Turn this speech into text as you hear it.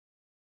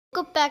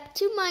Welcome back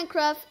to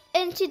Minecraft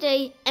and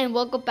today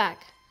welcome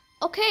back.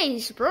 Okay,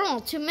 it's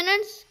around 2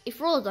 minutes if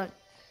we're all done.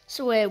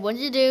 So what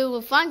did you do?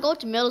 We'll finally go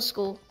to middle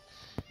school.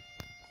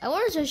 I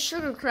wanted to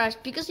sugar crash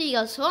because he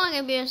got so long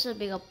and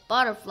being a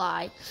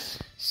butterfly.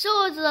 So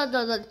it's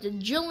the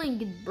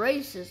drilling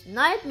braces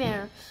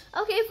nightmare.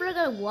 Okay, for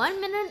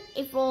 1 minute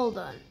if we're all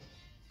done.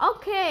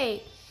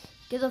 Okay,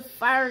 get the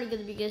fire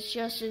together because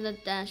just in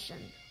attention.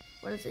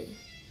 What is it?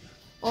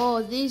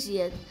 Oh, this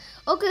yet.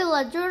 Okay,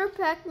 let's join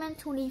Pac-Man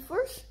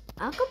 21st.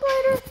 I'll come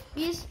later.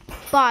 Peace.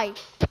 Bye.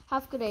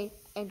 Have a good day.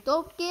 And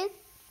don't forget,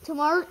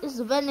 tomorrow is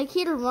the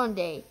vindicator run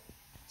day.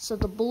 So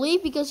to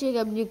believe because you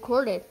got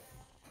recorded.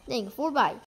 Thank you for bye.